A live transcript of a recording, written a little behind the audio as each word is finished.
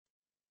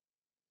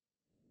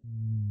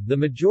The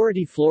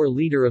Majority Floor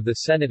Leader of the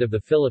Senate of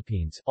the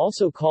Philippines,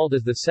 also called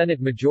as the Senate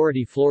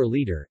Majority Floor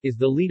Leader, is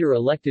the leader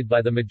elected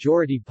by the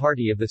majority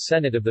party of the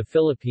Senate of the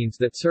Philippines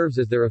that serves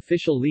as their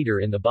official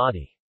leader in the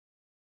body.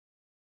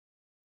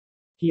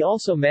 He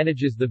also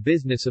manages the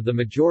business of the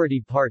majority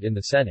part in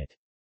the Senate.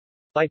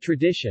 By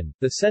tradition,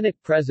 the Senate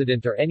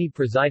President or any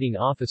presiding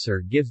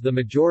officer gives the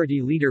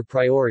majority leader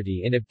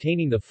priority in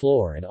obtaining the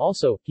floor, and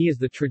also, he is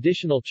the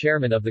traditional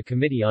chairman of the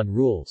Committee on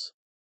Rules.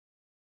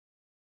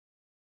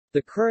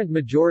 The current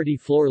majority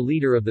floor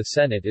leader of the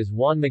Senate is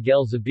Juan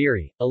Miguel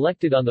Zubiri,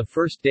 elected on the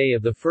first day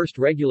of the first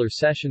regular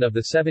session of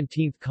the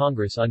 17th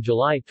Congress on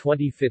July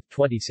 25,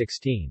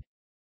 2016.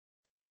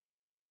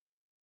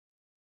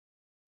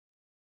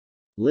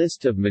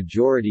 List of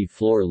majority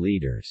floor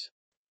leaders.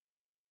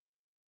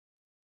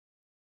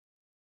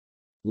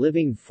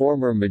 Living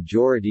former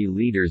majority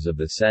leaders of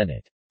the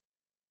Senate.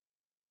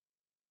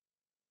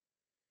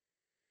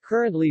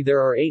 Currently there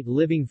are 8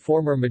 living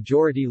former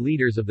majority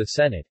leaders of the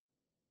Senate.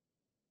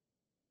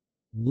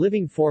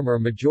 Living former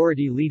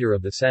majority leader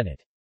of the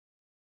Senate.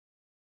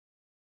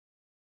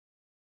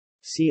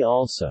 See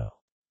also: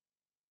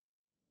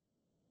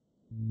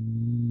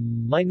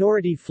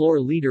 Minority floor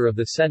leader of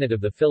the Senate of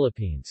the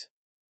Philippines.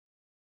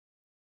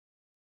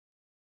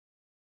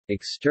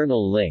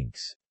 External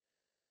links: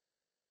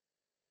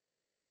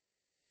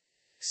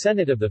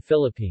 Senate of the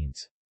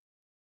Philippines.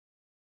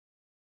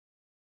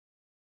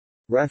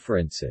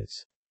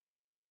 References